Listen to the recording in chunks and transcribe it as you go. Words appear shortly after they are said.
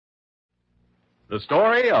The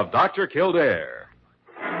story of Dr. Kildare.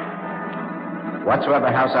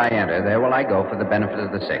 Whatsoever house I enter, there will I go for the benefit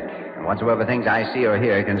of the sick. And whatsoever things I see or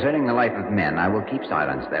hear concerning the life of men, I will keep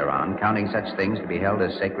silence thereon, counting such things to be held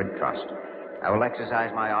as sacred trust. I will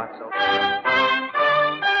exercise my art so...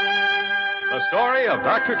 The story of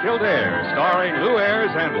Dr. Kildare, starring Lou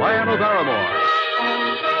Ayres and Lionel Barrymore.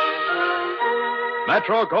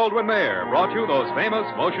 Metro-Goldwyn-Mayer brought you those famous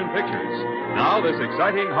motion pictures. Now this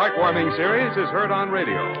exciting, heartwarming series is heard on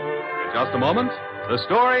radio. In just a moment, the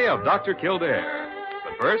story of Dr. Kildare.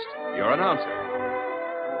 But first, your announcer.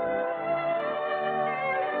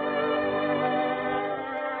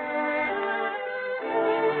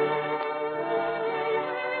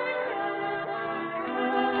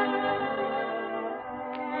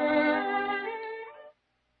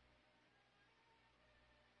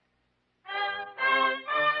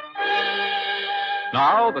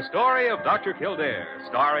 Now, the story of Dr. Kildare,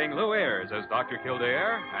 starring Lou Ayres as Dr.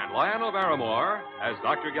 Kildare and Lionel Barrymore as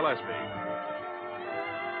Dr. Gillespie.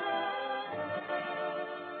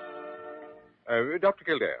 Dr.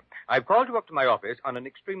 Kildare, I've called you up to my office on an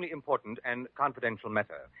extremely important and confidential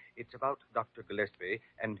matter. It's about Dr. Gillespie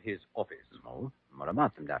and his office. Oh, what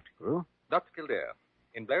about them, Dr. Carew? Dr. Kildare,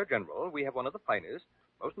 in Blair General, we have one of the finest,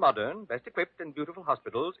 most modern, best equipped, and beautiful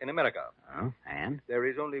hospitals in America. Oh, and? There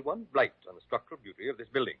is only one blight on the structural beauty of this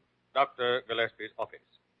building, Dr. Gillespie's office.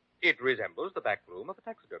 It resembles the back room of a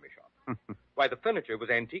taxidermy shop. Why, the furniture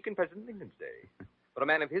was antique in President Lincoln's day. For a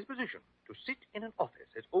man of his position to sit in an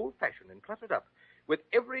office as old-fashioned and cluttered up with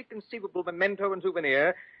every conceivable memento and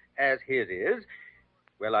souvenir as his is,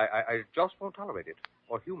 well, I just won't tolerate it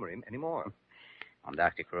or humor him anymore. Well,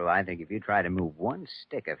 Dr. Carew, I think if you try to move one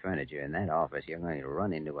stick of furniture in that office, you're going to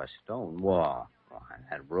run into a stone wall. Well,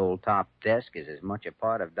 that roll-top desk is as much a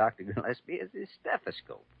part of Dr. Gillespie as his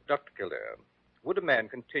stethoscope. Dr. Kildare, would a man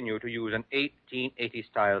continue to use an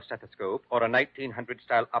 1880-style stethoscope or a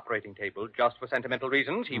 1900-style operating table just for sentimental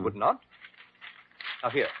reasons? He would not.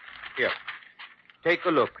 Now, here. Take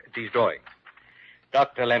a look at these drawings.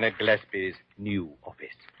 Dr. Leonard Gillespie's new office.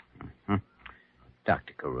 Mm-hmm.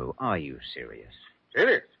 Dr. Carew, are you serious?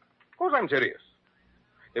 Serious? Of course I'm serious.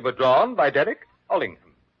 They were drawn by Derek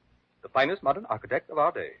Ollingham, the finest modern architect of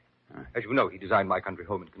our day. As you know, he designed my country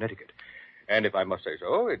home in Connecticut. And if I must say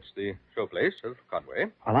so, it's the showplace of Conway.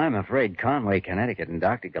 Well, I'm afraid Conway, Connecticut, and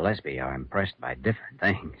Dr. Gillespie are impressed by different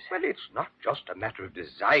things. Well, it's not just a matter of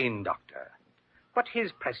design, Doctor. But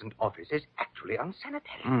his present office is actually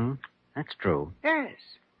unsanitary. That's true. Yes.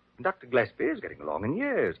 Dr. Gillespie is getting along in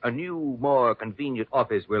years. A new, more convenient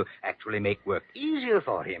office will actually make work easier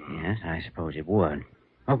for him. Yes, I suppose it would.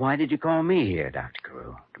 Well, why did you call me here, Dr.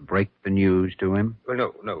 Carew? To break the news to him?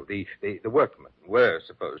 Well, no. The workmen were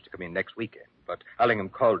supposed to come in next weekend, but Ollingham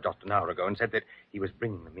called just an hour ago and said that he was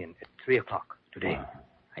bringing them in at 3 o'clock today. Oh.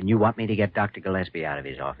 And you want me to get Dr. Gillespie out of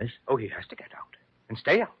his office? Oh, he has to get out and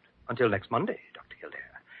stay out until next Monday, Dr.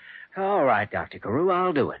 Kildare. All right, Dr. Carew,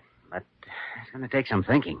 I'll do it. But it's going to take some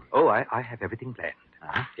thinking. Oh, I have everything planned.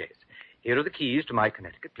 Huh? Yes. Here are the keys to my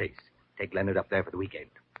Connecticut place. Take Leonard up there for the weekend.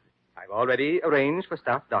 I've already arranged for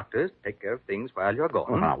staff doctors to take care of things while you're gone.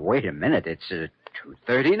 Oh, now, wait a minute. It's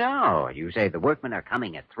 2:30 now. You say the workmen are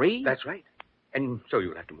coming at 3? That's right. And so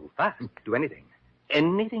you'll have to move fast. Do anything.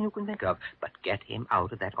 Anything you can think of. But get him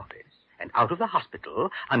out of that office and out of the hospital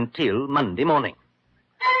until Monday morning.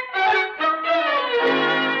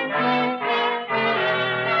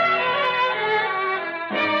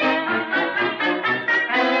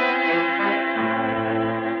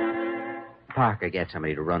 Parker, get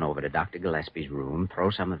somebody to run over to Dr. Gillespie's room,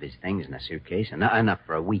 throw some of his things in a suitcase, enough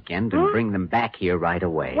for a weekend, and bring them back here right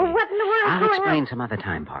away. Well, what in the world's I'll going explain on? some other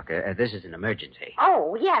time, Parker. This is an emergency.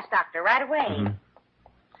 Oh, yes, Doctor, right away.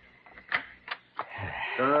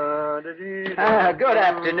 Good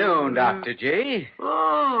afternoon, Dr. G.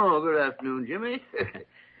 Oh, good afternoon, Jimmy.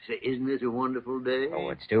 Say, isn't this a wonderful day? Oh,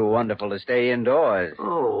 it's too wonderful to stay indoors.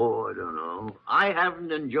 Oh, I don't know. I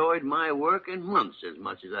haven't enjoyed my work in months as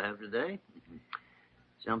much as I have today.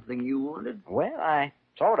 Something you wanted? Well, I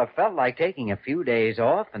sort of felt like taking a few days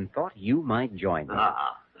off and thought you might join me.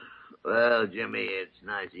 Well, Jimmy, it's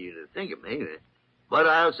nice of you to think of me, but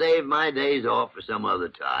I'll save my days off for some other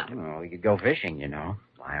time. Oh, we could go fishing, you know.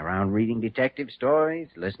 Lie around reading detective stories,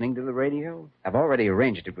 listening to the radio. I've already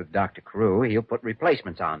arranged it with Dr. Carew. He'll put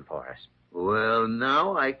replacements on for us. Well,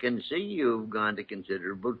 now I can see you've gone to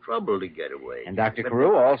considerable trouble to get away. And Dr.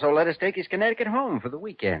 Carew also let us take his Connecticut home for the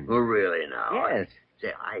weekend. Oh, really, now? Yes.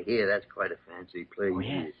 Say, I hear that's quite a fancy place. Oh,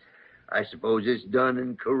 yes. I suppose it's done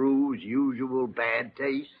in Carew's usual bad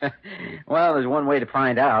taste. Well, there's one way to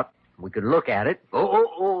find out. We could look at it.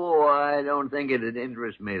 Oh, I don't think it'd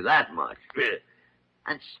interest me that much.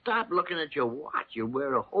 And stop looking at your watch. You'll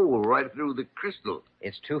wear a hole right through the crystal.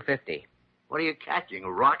 It's 2:50. What are you catching,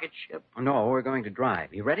 a rocket ship? No, we're going to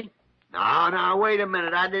drive. You ready? No, wait a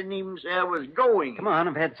minute. I didn't even say I was going. Come on,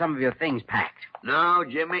 I've had some of your things packed. No,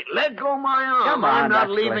 Jimmy, let go my arm. Come on, I'm not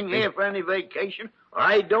Dr. leaving Gillespie. here for any vacation.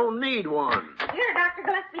 I don't need one. Here, Dr.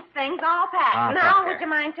 Gillespie's things all packed. Ah, now, Parker. would you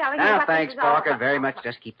mind telling me Now, what thanks, this is all Parker, about? very much.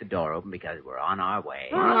 Just keep the door open because we're on our way.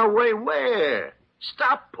 Wait, where?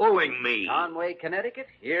 Stop pulling me. Conway, Connecticut,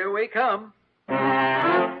 here we come.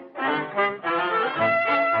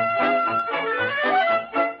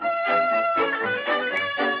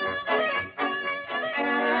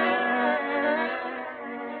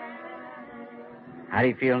 How do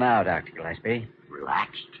you feel now, Dr. Gillespie?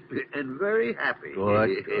 Relaxed and very happy.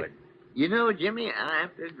 Good. You know, Jimmy, I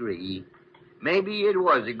have to agree. Maybe it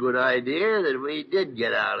was a good idea that we did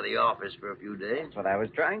get out of the office for a few days. That's what I was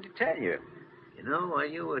trying to tell you. You know, while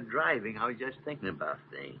you were driving, I was just thinking about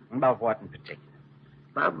things. About what in particular?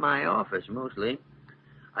 About my office, mostly.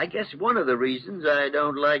 I guess one of the reasons I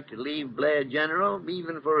don't like to leave Blair General,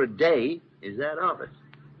 even for a day, is that office.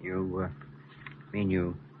 You, mean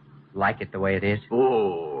you like it the way it is?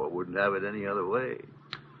 Oh, I wouldn't have it any other way.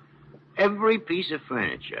 Every piece of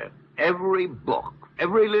furniture, every book,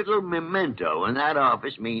 every little memento in that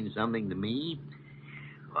office means something to me.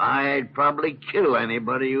 I'd probably kill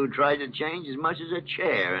anybody who tried to change as much as a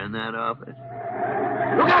chair in that office.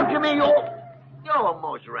 Look out, Jimmy! You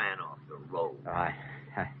almost ran off the road.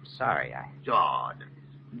 I'm sorry. God,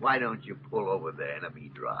 why don't you pull over there and let me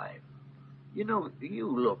drive? You know, you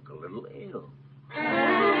look a little ill.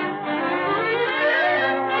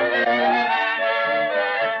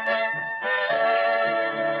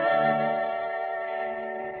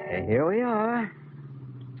 Here we are.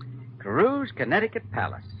 Carew's Connecticut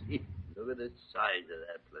Palace. Look at the size of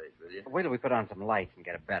that place, will you? Wait till we put on some lights and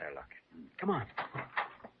get a better look. Come on.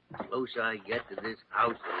 The closer I get to this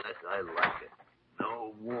house, the less I like it.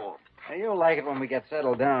 No warmth. Now, you'll like it when we get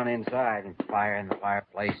settled down inside and fire in the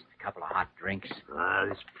fireplace, a couple of hot drinks.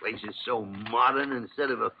 This place is so modern.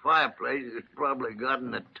 Instead of a fireplace, it's probably got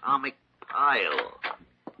an atomic pile.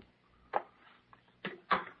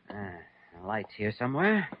 The light's here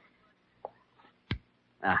somewhere.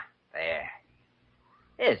 Ah, there.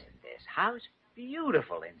 Isn't this house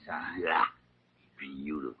beautiful inside? Yeah,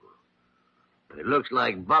 beautiful. It looks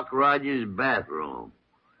like Buck Rogers' bathroom.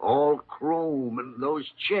 All chrome, and those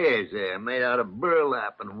chairs there made out of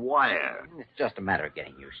burlap and wire. It's just a matter of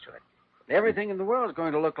getting used to it. Everything in the world is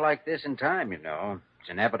going to look like this in time, you know. It's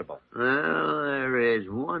inevitable. Well, there is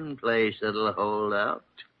one place that'll hold out.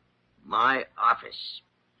 My office.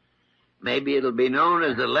 Maybe it'll be known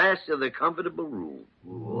as the last of the comfortable room.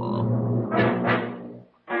 Whoa.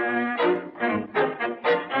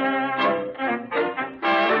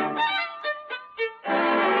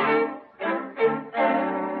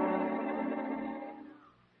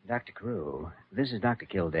 Dr. Carew, this is Dr.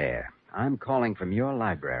 Kildare. I'm calling from your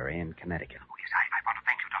library in Connecticut. Oh, yes, I want to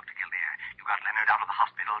thank you, Dr. Kildare. You got Leonard out of the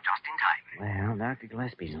hospital just in time. Well, Dr.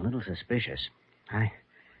 Gillespie's a little suspicious. I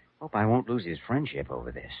hope I won't lose his friendship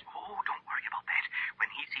over this. Oh, don't worry about that. When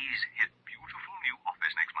he sees his beautiful new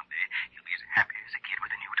office next Monday, he'll be as happy as a kid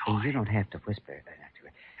with a new toy. Hey, you don't have to whisper that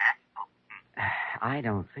to it. Huh? Oh, I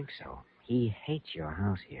don't think so. He hates your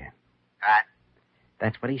house here. What?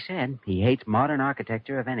 That's what he said. He hates modern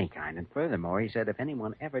architecture of any kind. And furthermore, he said if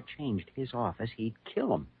anyone ever changed his office, he'd kill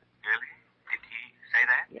him. Really? Did he say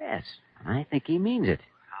that? Yes, I think he means it.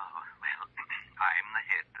 Oh, well, I'm the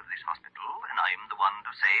head of this hospital, and I'm the one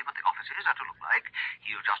to say what the offices are to look like.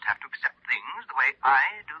 He'll just have to accept things the way I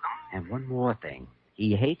do them. And one more thing.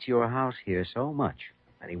 He hates your house here so much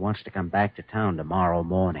that he wants to come back to town tomorrow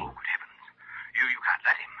morning. Oh, good heavens. You can't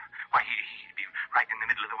let him. Why, he'd be right in the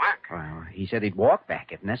middle of the work. Well, he said he'd walk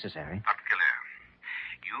back if necessary. Dr. Kildare,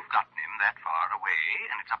 you've gotten him that far away,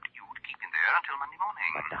 and it's up to you to keep him there until Monday morning.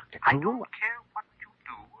 But, Dr. I Carew... don't care what you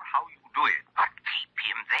do or how you do it, but keep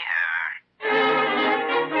him there.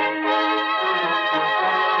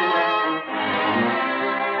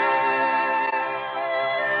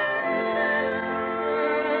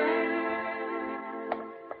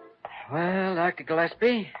 Well, Dr.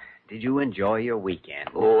 Gillespie, did you enjoy your weekend?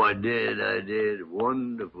 Oh, I did.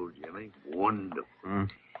 Wonderful, Jimmy. Wonderful.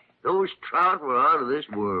 Those trout were out of this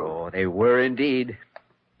world. Oh, they were indeed.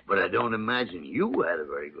 But I don't imagine you had a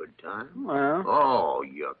very good time. Well, Oh,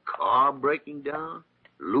 your car breaking down,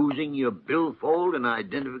 losing your billfold and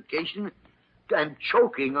identification, and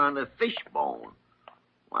choking on a fishbone.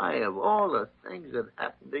 Why, of all the things that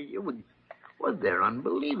happened to you, well, they're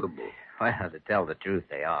unbelievable. to tell the truth,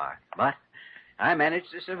 they are. But I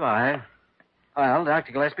managed to survive. Well,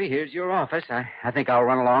 Dr. Gillespie, here's your office. I think I'll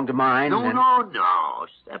run along to mine. No.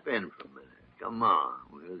 Step in for a minute. Come on.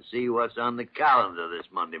 We'll see what's on the calendar this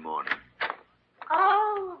Monday morning.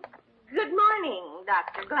 Oh, good morning,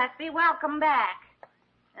 Dr. Gillespie. Welcome back.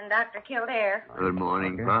 And Dr. Kildare. Good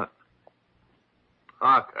morning, Parker.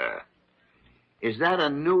 Parker. Is that a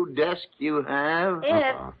new desk you have?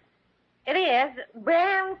 It is.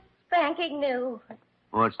 Brand spanking new.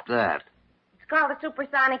 What's that? It's called a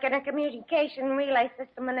supersonic intercommunication relay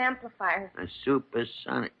system and amplifier. A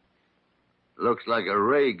supersonic. Looks like a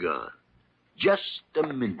ray gun. Just a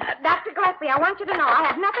minute. Dr. Gillespie, I want you to know I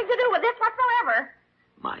have nothing to do with this whatsoever.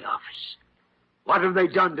 My office. What have they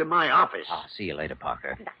done to my office? I'll see you later,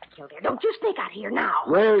 Parker. Dr. Kildare, don't you sneak out here now.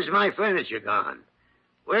 Where's my furniture gone?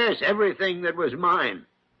 Where's everything that was mine?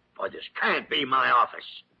 Boy, this can't be my office.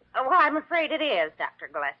 Well, I'm afraid it is, Dr.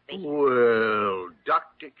 Gillespie. Well,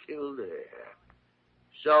 Dr. Kildare.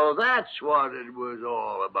 So that's what it was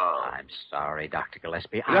all about. I'm sorry, Dr.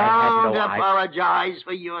 Gillespie. I had Don't no apologize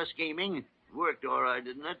for your scheming. It worked all right,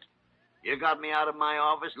 didn't it? You got me out of my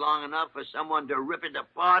office long enough for someone to rip it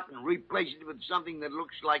apart and replace it with something that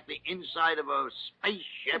looks like the inside of a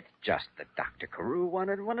spaceship. Just that Dr. Carew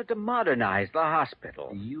wanted to modernize the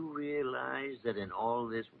hospital. You realize that in all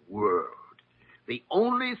this world, the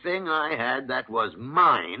only thing I had that was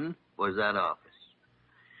mine was that office.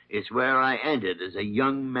 It's where I entered as a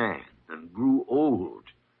young man and grew old.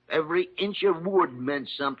 Every inch of wood meant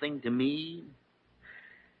something to me.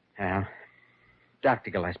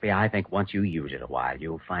 Dr. Gillespie, I think once you use it a while,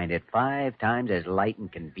 you'll find it 5 times as light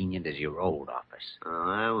and convenient as your old office. Oh,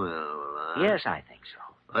 I will. Yes, I think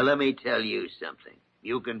so. Well, let me tell you something.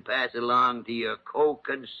 You can pass along to your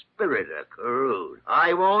co-conspirator, Carew.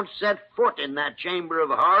 I won't set foot in that chamber of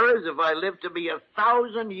horrors if I live to be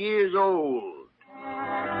 1,000 years old.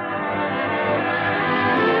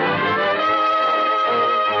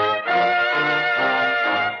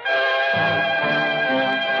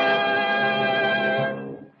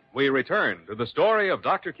 We return to the story of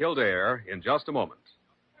Dr. Kildare in just a moment.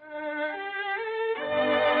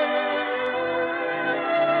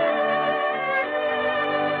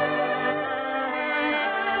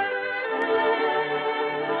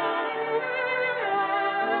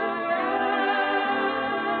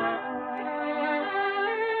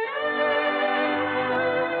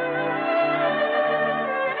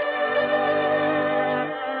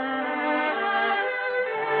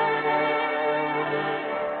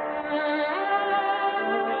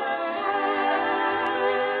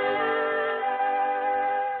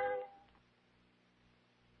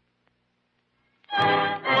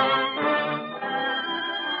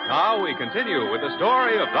 Now we continue with the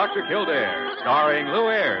story of Dr. Kildare, starring Lou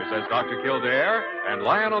Ayres as Dr. Kildare and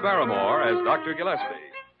Lionel Barrymore as Dr. Gillespie.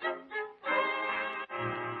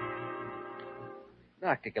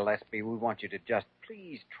 Dr. Gillespie, we want you to just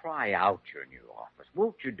please try out your new office.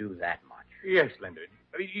 Won't you do that much? Yes, Leonard.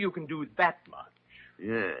 You can do that much.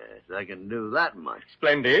 Yes, I can do that much.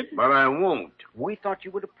 Splendid. But I won't. We thought you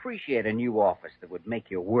would appreciate a new office that would make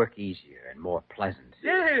your work easier and more pleasant.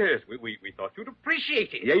 Yes, we thought you'd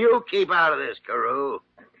appreciate it. Yeah, you keep out of this, Carew.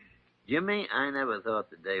 Jimmy, I never thought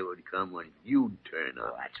the day would come when you'd turn Oh,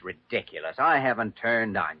 up. that's ridiculous. I haven't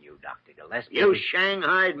turned on you, Dr. Gillespie. You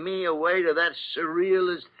shanghaied me away to that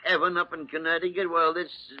surrealist heaven up in Connecticut while this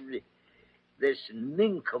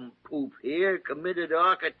nincompoop here committed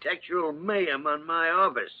architectural mayhem on my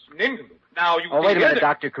office. Nincompoop. Now, you... Oh, wait a minute,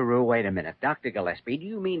 Dr. Carew, wait a minute. Dr. Gillespie, do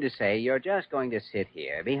you mean to say you're just going to sit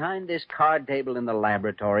here behind this card table in the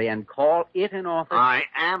laboratory and call it an office? I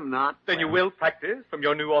am not. Then you will practice from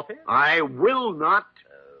your new office? I will not.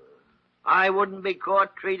 I wouldn't be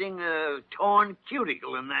caught treating a torn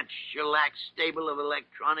cuticle in that shellac stable of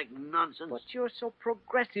electronic nonsense. But you're so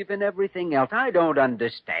progressive in everything else. I don't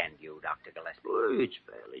understand you, Dr. Gillespie. Well, it's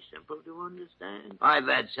fairly simple to understand. I've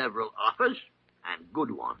had several offers, and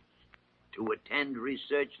good ones, to attend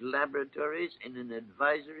research laboratories in an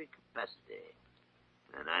advisory capacity.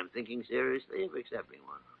 And I'm thinking seriously of accepting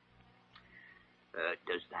one.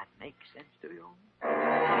 Does that make sense to you?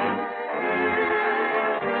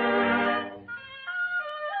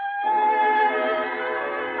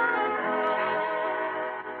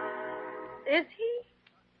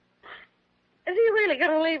 Is he really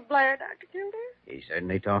going to leave Blair, Dr. Kildare? He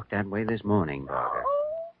certainly talked that way this morning, Parker.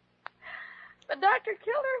 Oh. But, Dr.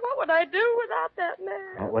 Kildare, what would I do without that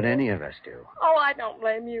man? What would any of us do? Oh, I don't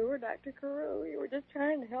blame you or Dr. Carew. You were just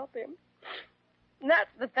trying to help him. And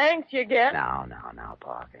that's the thanks you get. Now,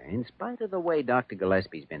 Parker. In spite of the way Dr.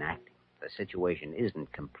 Gillespie's been acting, the situation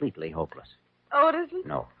isn't completely hopeless. Oh, it isn't?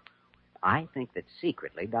 No. I think that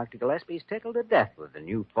secretly Dr. Gillespie's tickled to death with the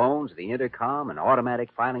new phones, the intercom, and automatic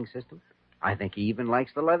filing system. I think he even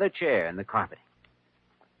likes the leather chair and the carpeting.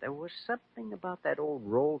 There was something about that old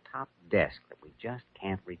roll-top desk that we just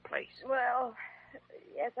can't replace. Well,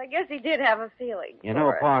 yes, I guess he did have a feeling. You know,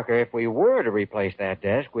 for it. Parker, if we were to replace that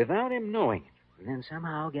desk without him knowing it, and then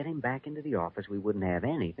somehow get him back into the office, we wouldn't have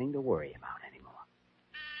anything to worry about anymore.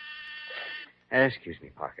 Excuse me,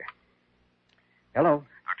 Parker. Hello.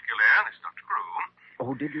 Dr. Kildare, this is Dr. Carew.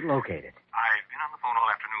 Oh, did you locate it? I've been on the phone all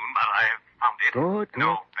afternoon, but I have found it. Good.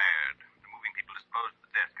 No, bad. The moving people disposed of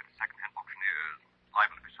the desk at a second-hand auctioneer's.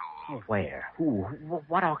 Liable to be sold. Oh, where? Who?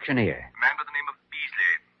 What auctioneer? A man by the name of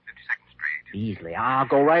Beasley, 52nd Street. Beasley. I'll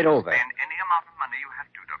go right over. Spend any amount of money you have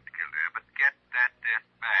to, Dr. Kildare, but get that desk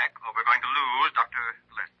back, or we're going to lose Dr.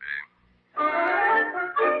 Gillespie.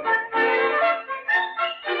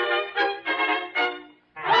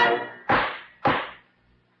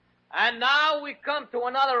 And now we come to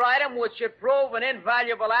another item which should prove an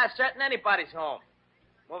invaluable asset in anybody's home.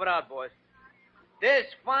 Move it out, boys. This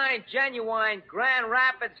fine, genuine Grand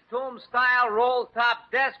Rapids tomb-style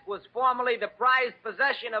roll-top desk was formerly the prized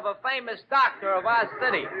possession of a famous doctor of our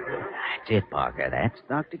city. That's it, Parker. That's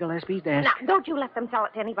Dr. Gillespie's desk. Now, don't you let them sell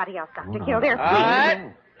it to anybody else, Dr. no. Kildare, All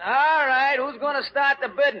please. right. Who's going to start the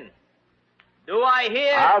bidding? Do I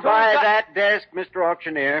hear... I'll buy tomb- that desk, Mr.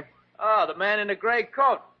 Auctioneer. Oh, the man in the gray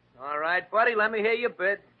coat. All right, buddy, let me hear your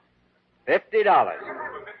bid. $50.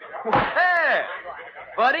 Hey!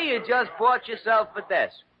 Buddy, you just bought yourself a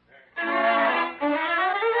desk.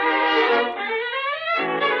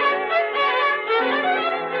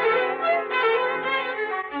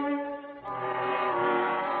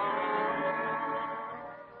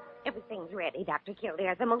 Everything's ready, Dr.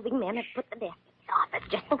 Kildare. The moving men have put the desk in the office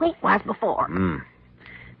just the way it was before.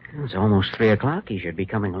 It's almost 3 o'clock. He should be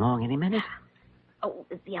coming along any minute. Oh,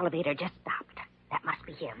 the elevator just stopped. That must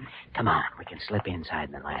be him. Come on, we can slip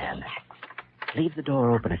inside the lab. Leave the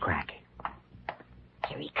door open a crack.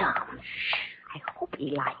 Here he comes. I hope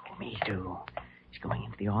he likes me. Me too. He's going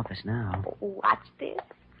into the office now. Watch this.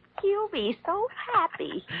 He'll be so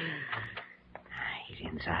happy. He's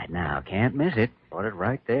inside now. Can't miss it. Put it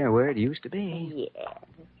right there where it used to be. Yes,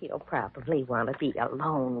 he'll probably want to be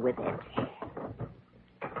alone with it.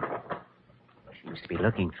 Seems to be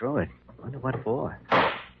looking through it. Wonder what for.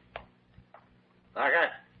 Parker!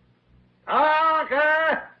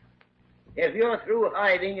 If you're through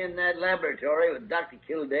hiding in that laboratory with Dr.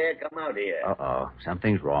 Kildare, come out here. Uh-oh.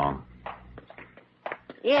 Something's wrong.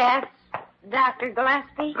 Yes, Dr.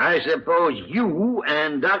 Gillespie? I suppose you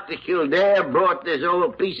and Dr. Kildare brought this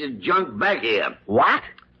old piece of junk back here. What?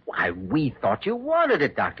 Why, we thought you wanted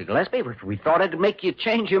it, Dr. Gillespie. We thought it'd make you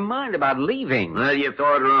change your mind about leaving. Well, you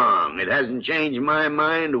thought wrong. It hasn't changed my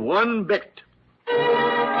mind one bit.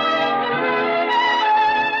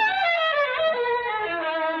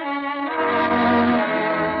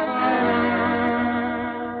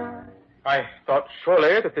 I thought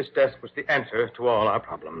surely that this desk was the answer to all our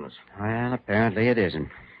problems. Well, apparently it isn't.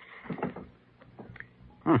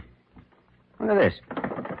 Look at this.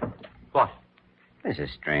 What? This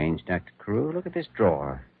is strange, Dr. Carew. Look at this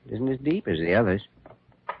drawer. It isn't as deep as the others.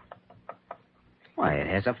 Why, it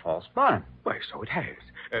has a false bottom. Why, so it has.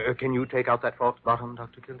 Can you take out that false bottom,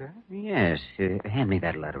 Dr. Kildare? Yes. Hand me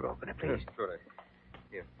that letter opener, please. Sure.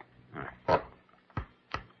 Here. All right.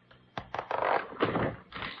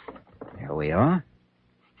 There we are.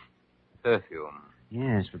 Perfume.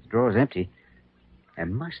 Yes, but the drawer's empty. There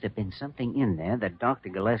must have been something in there that Dr.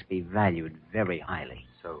 Gillespie valued very highly.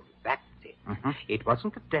 So that's it. Mm-hmm. It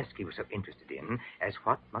wasn't the desk he was so interested in as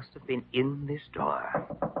what must have been in this drawer.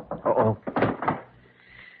 Uh-oh.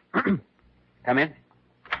 Come in.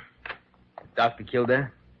 Dr.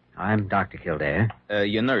 Kildare? I'm Dr. Kildare.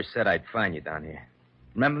 Your nurse said I'd find you down here.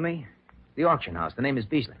 Remember me? The auction house. The name is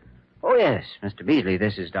Beasley. Oh, yes, Mr. Beasley.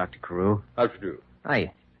 This is Dr. Carew. How'd you do?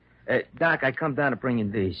 Hiya. Doc, I come down to bring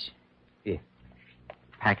in these.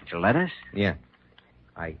 Package of letters? Yeah.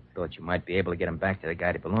 I thought you might be able to get them back to the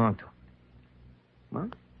guy they belong to. Well,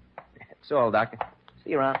 that's all, Doctor.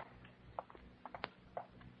 See you around.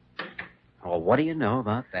 Oh, what do you know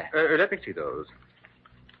about that? Let me see those.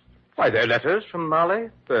 Why, they're letters from Marley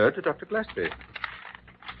Bird to Dr. Gillespie.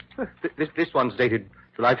 This one's dated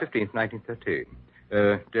July 15th, 1913.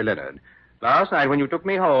 Dear Leonard, last night when you took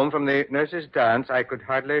me home from the nurse's dance, I could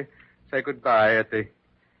hardly say goodbye at the...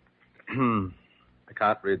 I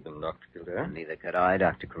can't read them, Dr. Kildare. Neither could I,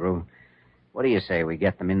 Dr. Carew. What do you say we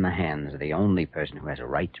get them in the hands of the only person who has a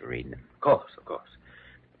right to read them? Of course.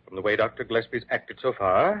 From the way Dr. Gillespie's acted so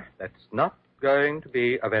far, that's not going to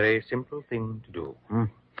be a very simple thing to do.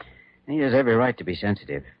 He has every right to be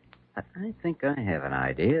sensitive. But I think I have an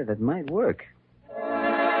idea that might work.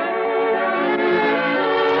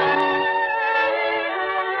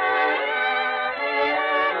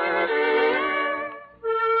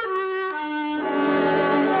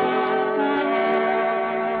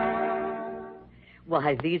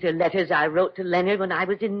 Why, these are letters I wrote to Leonard when I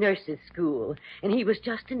was in nurse's school, and he was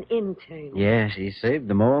just an intern. Yes, he saved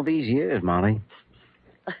them all these years, Molly.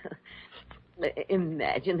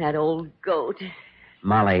 Imagine that old goat.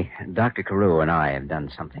 Molly, Dr. Carew and I have done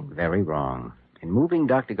something very wrong. In moving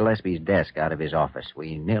Dr. Gillespie's desk out of his office,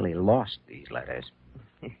 we nearly lost these letters.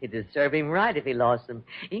 It'd serve him right if he lost them.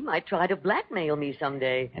 He might try to blackmail me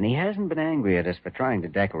someday. And he hasn't been angry at us for trying to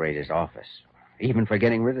decorate his office, even for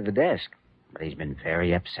getting rid of the desk. But he's been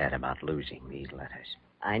very upset about losing these letters.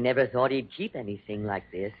 I never thought he'd keep anything like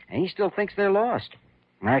this. And he still thinks they're lost.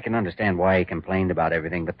 I can understand why he complained about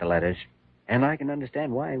everything but the letters. And I can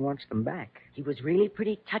understand why he wants them back. He was really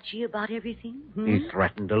pretty touchy about everything? He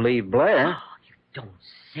threatened to leave Blair. Oh, you don't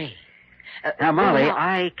say. Now, Molly,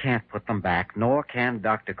 I can't put them back, nor can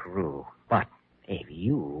Dr. Carew. But if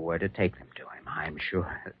you were to take them to him, I'm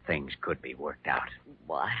sure that things could be worked out.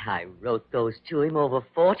 Why, I wrote those to him over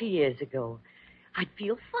 40 years ago. I'd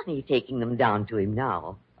feel funny taking them down to him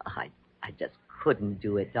now. I just couldn't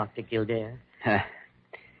do it, Dr. Kildare.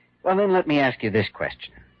 Well, then let me ask you this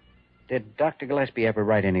question. Did Dr. Gillespie ever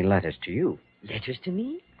write any letters to you? Letters to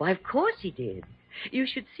me? Why, of course he did. You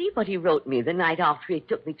should see what he wrote me the night after he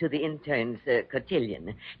took me to the intern's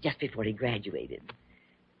cotillion, just before he graduated.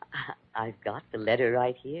 I've got the letter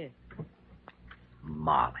right here.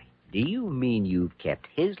 Molly, do you mean you've kept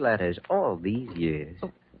his letters all these years?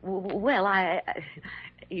 Well,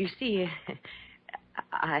 you see,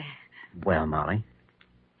 Well, Molly?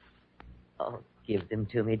 Oh, give them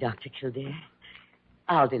to me, Dr. Kildare.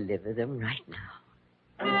 I'll deliver them right now.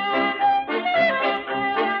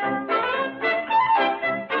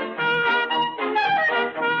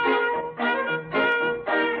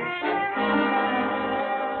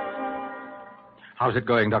 How's it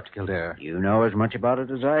going, Dr. Kildare? You know as much about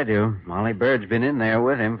it as I do. Molly Bird's been in there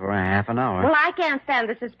with him for a half an hour. Well, I can't stand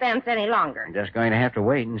the suspense any longer. I'm just going to have to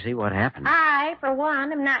wait and see what happens. I, for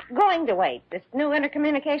one, am not going to wait. This new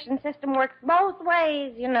intercommunication system works both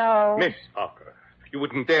ways, you know. Miss Parker, you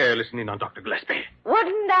wouldn't dare listen in on Dr. Gillespie.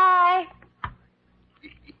 Wouldn't I?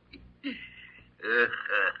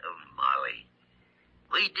 Molly,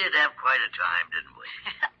 we did have quite a time, didn't we?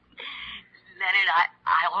 Leonard,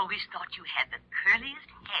 I always thought you had the curliest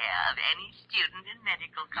hair of any student in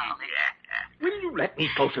medical college. Yeah. Will you let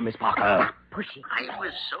me closer, Miss Parker? Pushy. I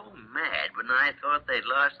was so mad when I thought they'd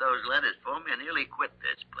lost those letters for me, I nearly quit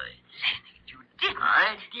this place. Leonard, you didn't.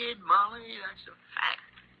 I did, Molly. That's a fact.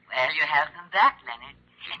 Well, you have them back, Leonard.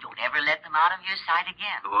 And don't ever let them out of your sight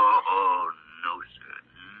again. Oh, no, sir.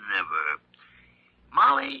 Never.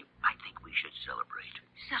 Molly, I think we should celebrate.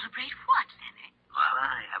 Celebrate what, Leonard? Well,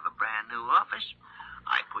 I have a brand new office.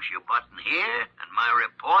 I push a button here, and my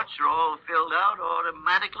reports are all filled out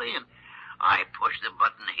automatically, and I push the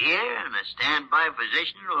button here, and a standby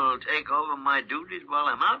physician will take over my duties while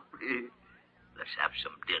I'm out. Let's have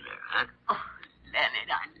some dinner, huh? Oh,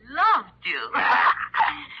 Leonard, I'd love to.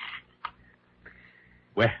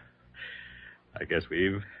 Well, I guess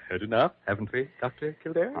we've heard enough, haven't we, Dr.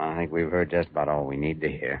 Kildare? I think we've heard just about all we need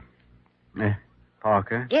to hear.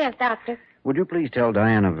 Parker? Yes, Doctor. Would you please tell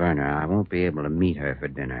Diana Werner I won't be able to meet her for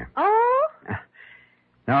dinner? Oh?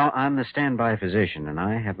 No, I'm the standby physician, and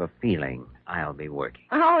I have a feeling I'll be working.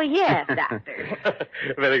 Oh, yes, Doctor.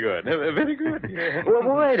 Very good. Very good. Yeah.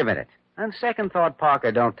 Well, wait a minute. On second thought,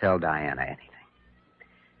 Parker, don't tell Diana anything.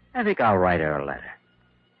 I think I'll write her a letter.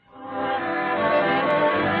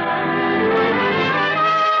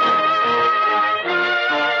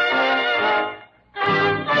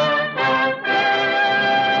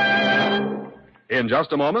 In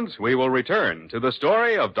just a moment, we will return to the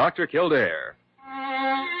story of Dr. Kildare.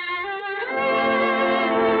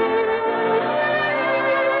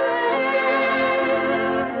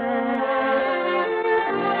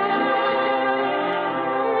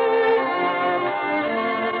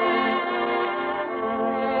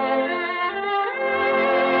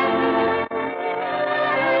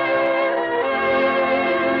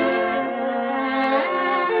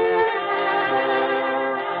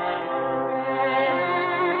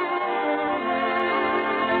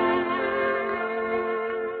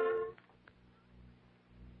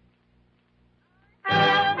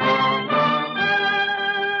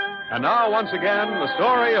 And now, once again, the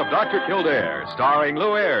story of Dr. Kildare, starring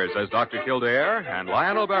Lou Ayres as Dr. Kildare and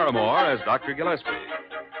Lionel Barrymore as Dr. Gillespie.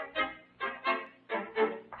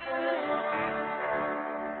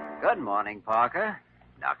 Good morning, Parker.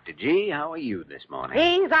 Dr. G, how are you this morning?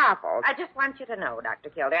 He's awful. I just want you to know, Dr.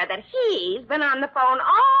 Kildare, that he's been on the phone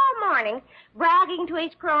all morning bragging to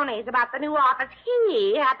his cronies about the new office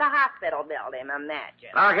he had the hospital build him.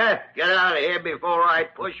 Imagine. Parker, get out of here before I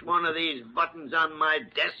push one of these buttons on my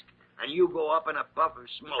desk and you go up in a puff of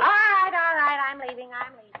smoke. All right. I'm leaving.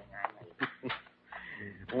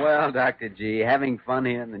 Well, Dr. G, having fun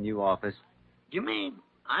here in the new office? You mean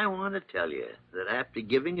I want to tell you that after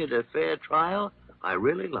giving it a fair trial, I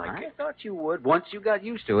really like it. I thought you would once you got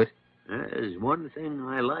used to it. There's one thing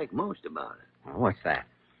I like most about it. Well, what's that?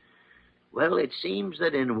 Well, it seems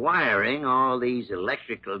that in wiring all these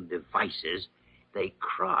electrical devices, they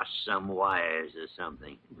cross some wires or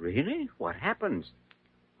something. Really? What happens?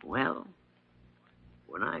 Well,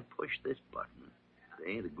 when I push this button,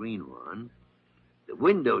 see, the green one, the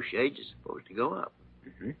window shades are supposed to go up.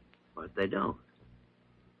 Mm-hmm. But they don't.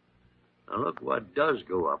 Now look what does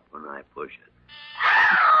go up when I push it.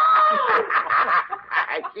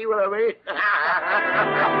 I see what I mean?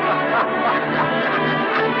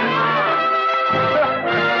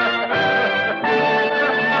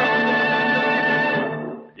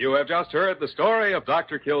 You have just heard the story of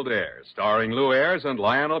Dr. Kildare, starring Lou Ayres and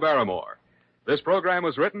Lionel Barrymore. This program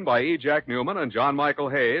was written by E. Jack Newman and John Michael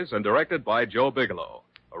Hayes and directed by Joe Bigelow.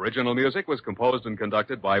 Original music was composed and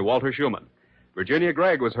conducted by Walter Schumann. Virginia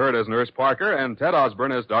Gregg was heard as Nurse Parker and Ted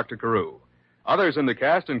Osborne as Dr. Carew. Others in the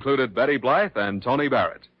cast included Betty Blythe and Tony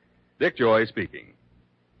Barrett. Dick Joy speaking.